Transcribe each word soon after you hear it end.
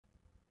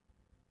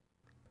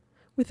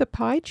With a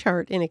pie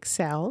chart in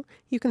Excel,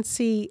 you can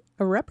see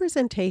a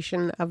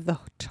representation of the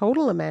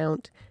total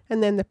amount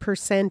and then the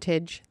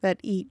percentage that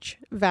each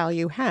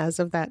value has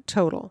of that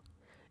total.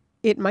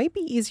 It might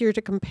be easier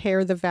to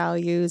compare the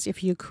values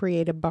if you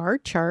create a bar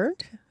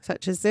chart,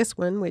 such as this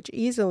one, which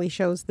easily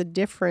shows the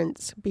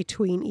difference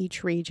between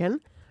each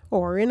region,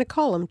 or in a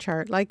column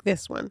chart like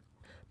this one.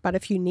 But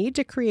if you need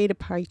to create a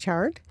pie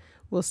chart,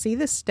 we'll see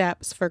the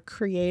steps for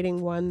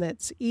creating one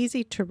that's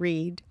easy to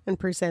read and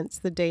presents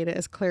the data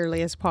as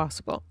clearly as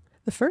possible.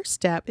 The first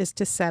step is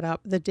to set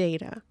up the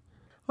data.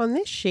 On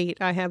this sheet,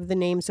 I have the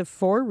names of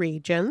 4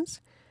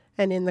 regions,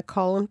 and in the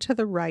column to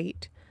the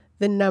right,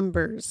 the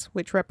numbers,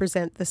 which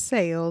represent the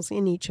sales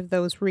in each of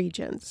those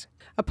regions.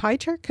 A pie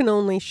chart can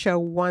only show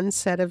one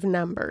set of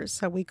numbers,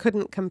 so we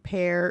couldn't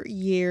compare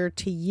year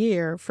to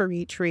year for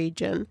each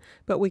region,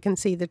 but we can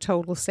see the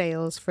total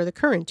sales for the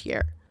current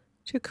year.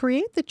 To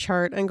create the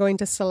chart, I'm going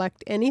to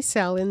select any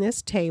cell in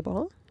this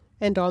table,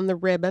 and on the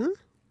ribbon,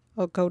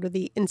 I'll go to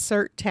the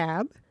Insert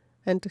tab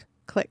and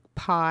click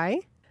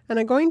Pie. And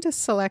I'm going to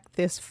select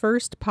this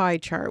first pie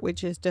chart,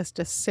 which is just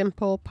a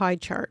simple pie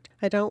chart.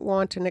 I don't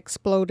want an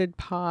exploded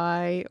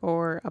pie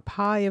or a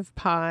pie of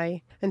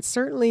pie, and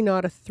certainly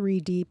not a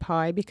 3D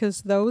pie,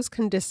 because those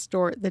can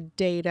distort the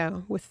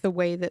data with the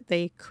way that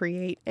they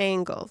create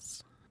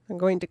angles. I'm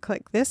going to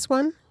click this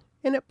one,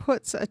 and it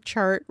puts a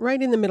chart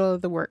right in the middle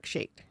of the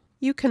worksheet.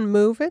 You can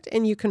move it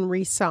and you can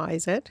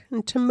resize it,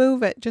 and to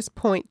move it, just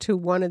point to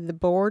one of the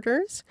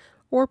borders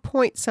or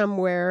point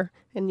somewhere,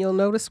 and you'll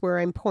notice where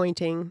I'm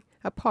pointing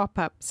a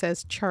pop-up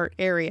says Chart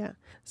Area.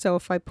 So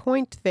if I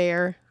point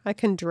there, I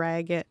can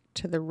drag it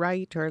to the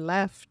right or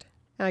left.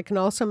 And I can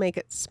also make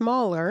it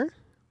smaller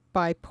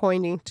by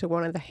pointing to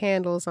one of the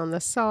handles on the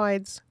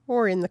sides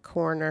or in the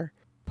corner.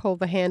 Pull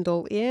the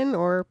handle in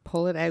or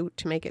pull it out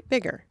to make it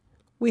bigger.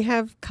 We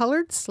have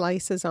colored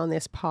slices on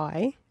this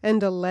pie,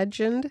 and a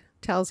legend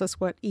tells us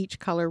what each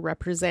color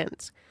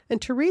represents. And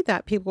to read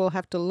that, people will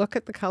have to look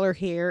at the color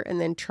here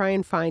and then try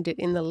and find it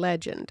in the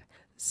legend.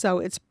 So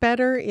it's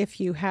better if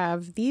you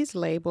have these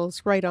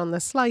labels right on the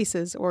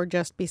slices or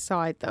just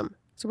beside them.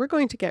 So we're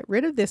going to get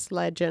rid of this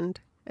legend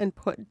and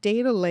put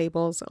data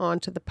labels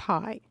onto the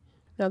pie.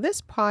 Now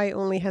this pie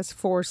only has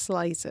 4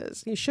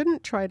 slices. You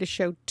shouldn't try to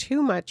show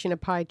too much in a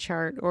pie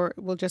chart, or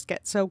it will just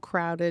get so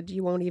crowded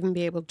you won't even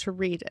be able to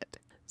read it.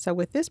 So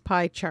with this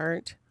pie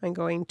chart, I'm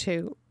going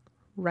to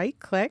right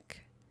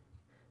click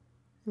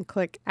and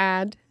click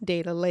Add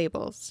Data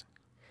Labels.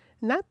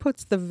 And that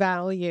puts the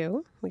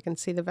value, we can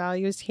see the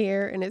values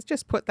here, and it's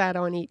just put that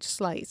on each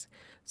slice.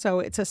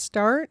 So it's a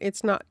start,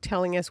 it's not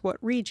telling us what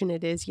region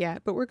it is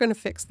yet, but we're going to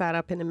fix that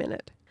up in a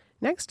minute.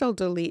 Next I'll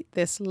delete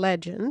this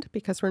legend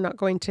because we're not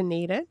going to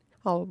need it.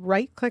 I'll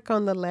right click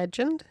on the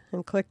legend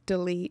and click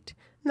delete,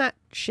 and that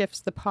shifts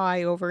the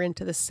pie over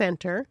into the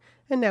center,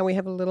 and now we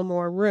have a little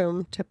more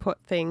room to put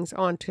things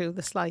onto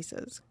the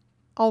slices.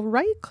 I'll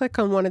right click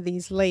on one of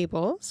these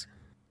labels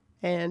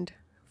and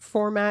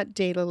Format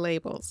Data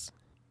Labels.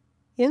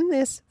 In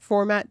this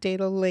Format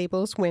Data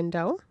Labels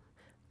window,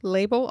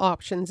 Label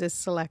Options is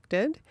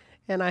selected,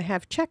 and I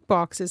have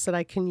checkboxes that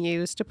I can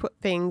use to put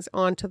things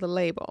onto the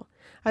label.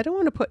 I don't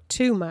want to put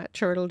too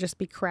much or it'll just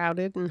be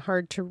crowded and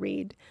hard to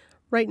read.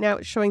 Right now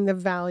it's showing the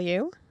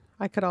value.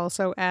 I could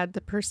also add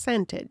the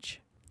percentage.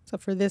 So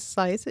for this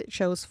slice it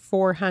shows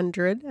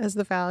 400 as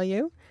the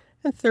value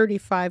and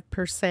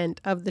 35%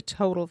 of the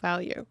total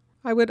value.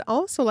 I would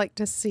also like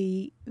to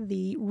see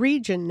the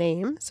region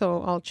name,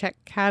 so I'll check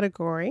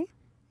Category.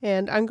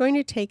 And I'm going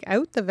to take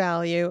out the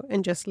value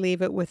and just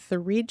leave it with the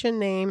region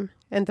name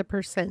and the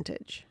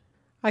percentage.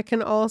 I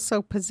can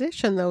also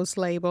position those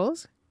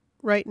labels.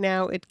 Right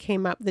now it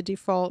came up, the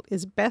default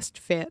is Best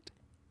Fit,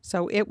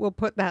 so it will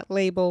put that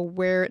label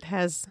where it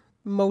has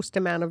most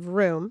amount of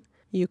room.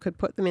 You could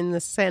put them in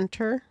the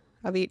center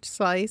of each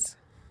slice,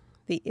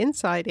 the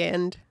inside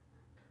end,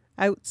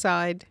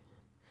 outside,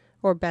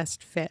 or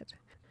Best Fit.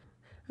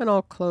 And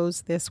I'll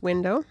close this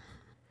window.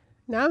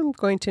 Now I'm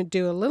going to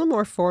do a little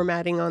more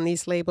formatting on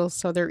these labels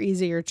so they're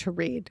easier to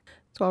read.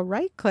 So I'll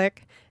right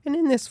click, and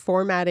in this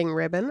formatting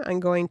ribbon I'm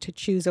going to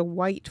choose a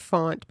white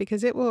font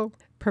because it will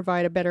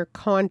provide a better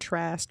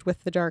contrast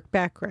with the dark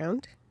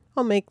background.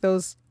 I'll make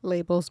those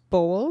labels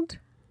bold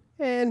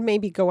and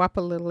maybe go up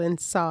a little in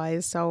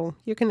size, so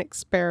you can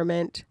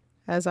experiment.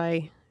 As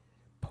I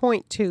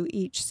point to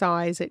each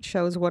size it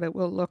shows what it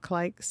will look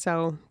like.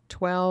 So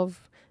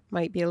 12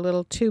 might be a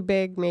little too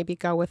big, maybe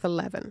go with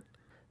 11.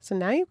 So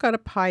now you've got a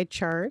pie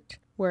chart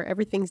where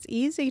everything's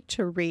easy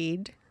to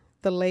read.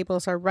 The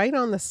labels are right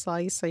on the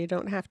slice, so you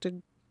don't have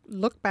to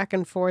look back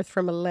and forth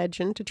from a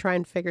legend to try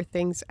and figure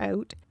things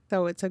out.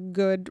 So it's a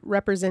good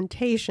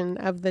representation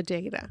of the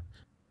data.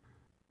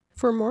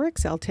 For more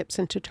Excel tips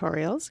and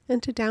tutorials,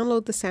 and to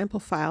download the sample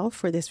file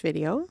for this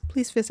video,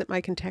 please visit my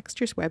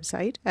Contextures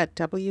website at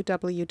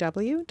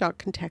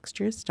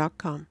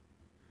www.contextures.com.